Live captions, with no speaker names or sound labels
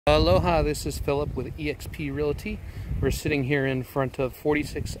Aloha, this is Phillip with eXp Realty. We're sitting here in front of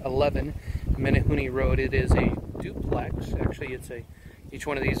 4611 Menehune Rd. It is a duplex. Actually, each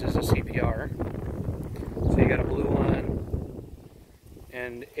one of these is a CPR. So you got a blue one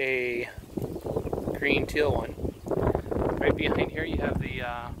and a green teal one. Right behind here you have the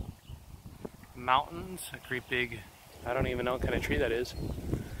mountains, a great big, I don't even know what kind of tree that is.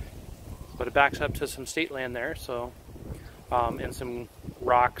 But it backs up to some state land there, so and some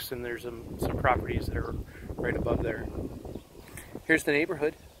rocks, and there's some properties that are right above there. Here's the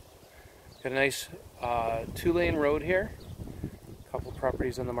neighborhood. Got a nice 2-lane road here. A couple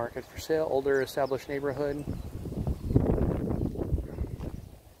properties on the market for sale. Older established neighborhood.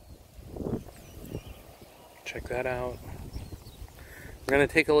 Check that out. We're going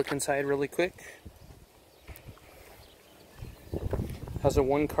to take a look inside really quick. Has a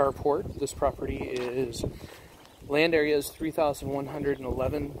 1-car port. This property is, land area is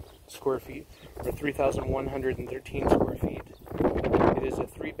 3,111 square feet, or 3,113 square feet. It is a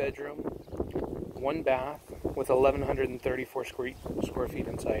 3-bedroom, 1 bath, with 1,134 square feet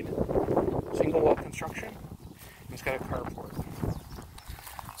inside. Single wall construction. It's got a carport.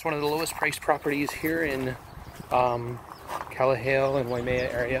 It's one of the lowest priced properties here in Kauai and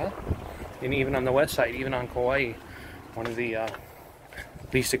Waimea area, and even on the west side, even on Kauai, one of the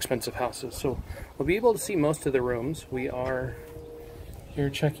least expensive houses. So we'll be able to see most of the rooms. We are here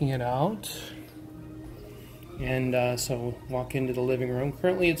checking it out, and so walk into the living room.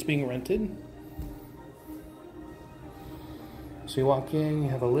 Currently it's being rented. So you walk in, you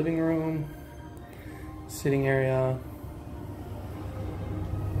have a living room, sitting area,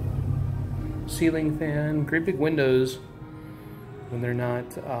 ceiling fan, great big windows when they're not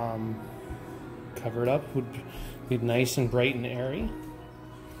covered up, would be nice and bright and airy.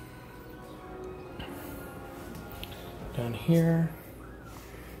 Down here,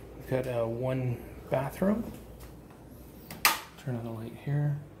 we've got a 1 bathroom. Turn on the light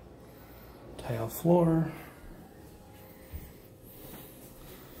here. Tile floor.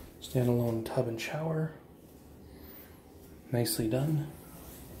 Standalone tub and shower. Nicely done.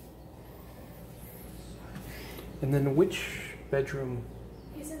 And then which bedroom?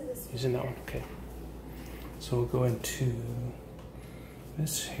 He's in this one. He's in that one, okay. So we'll go into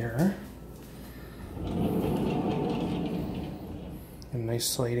this here. A nice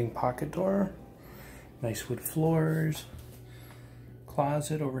sliding pocket door, nice wood floors,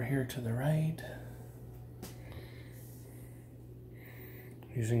 closet over here to the right.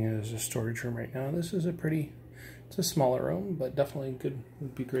 Using it as a storage room right now. This is it's a smaller room, but definitely good,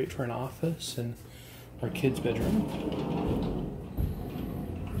 would be great for an office and our kids' bedroom.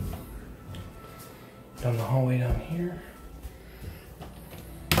 Down the hallway down here.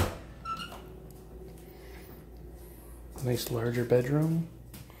 Nice larger bedroom.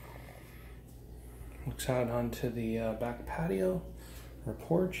 Looks out onto the back patio or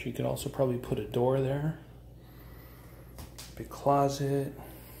porch. You could also probably put a door there. Big closet.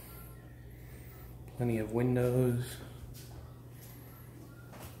 Plenty of windows.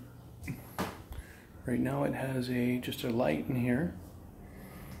 Right now it has just a light in here.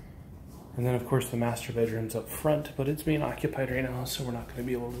 And then of course the master bedroom's up front, but it's being occupied right now, so we're not going to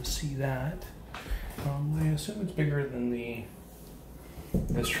be able to see that. I assume it's bigger than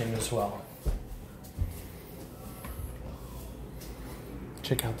this room as well.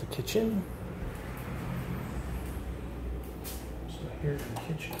 Check out the kitchen. So here's the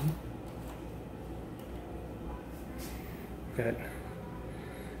kitchen. Got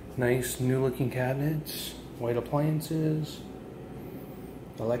nice new looking cabinets, white appliances,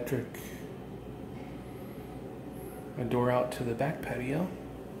 electric, a door out to the back patio.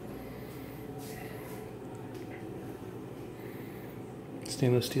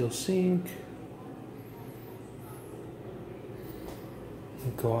 Stainless steel sink.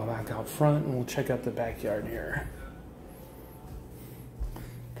 We'll go back out front and we'll check out the backyard here.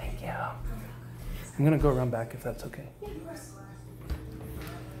 Thank you. I'm gonna go around back if that's okay.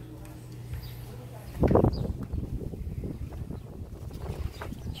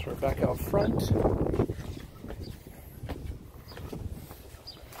 So we're back out front.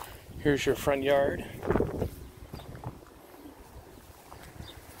 Here's your front yard.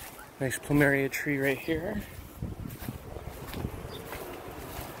 Nice plumeria tree right here.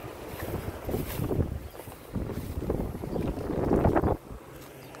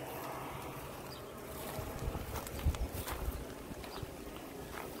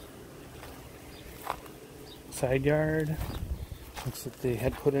 Side yard. Looks like they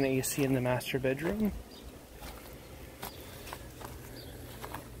had put an AC in the master bedroom.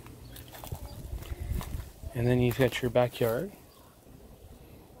 And then you've got your backyard.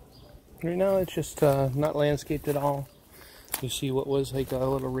 Right now it's just not landscaped at all. You see what was like a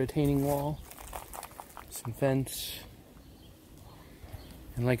little retaining wall, some fence,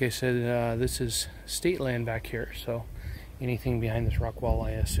 and like I said, this is state land back here, so anything behind this rock wall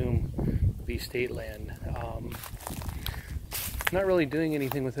I assume will be state land. Not really doing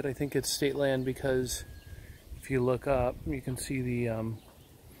anything with it. I think it's state land because if you look up, you can see the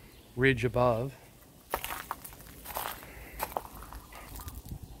ridge above.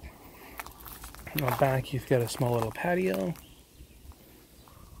 Now back you've got a small little patio,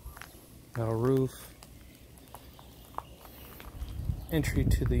 a roof, entry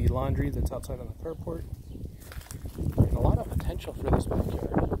to the laundry that's outside on the carport, and a lot of potential for this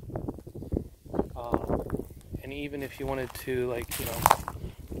backyard. And even if you wanted to, like, you know,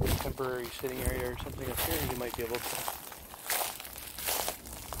 a temporary sitting area or something up here, you might be able to.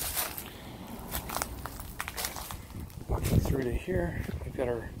 Walking through to here, we've got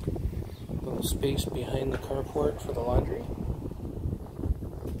our little space behind the carport for the laundry.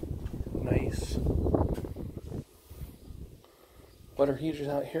 Nice. Water heaters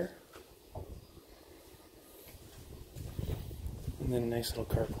out here. And then a nice little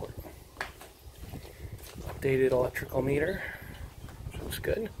carport. Updated electrical meter, which looks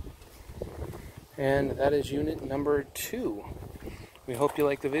good. And that is unit number 2. We hope you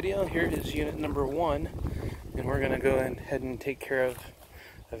like the video. Here is unit number 1, and we're going to go ahead and take care of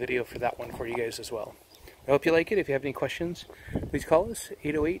a video for that one for you guys as well. I hope you like it. If you have any questions, please call us,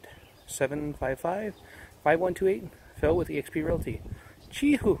 808-755-5128. Phil with expRealty.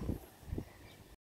 Chee-hoo!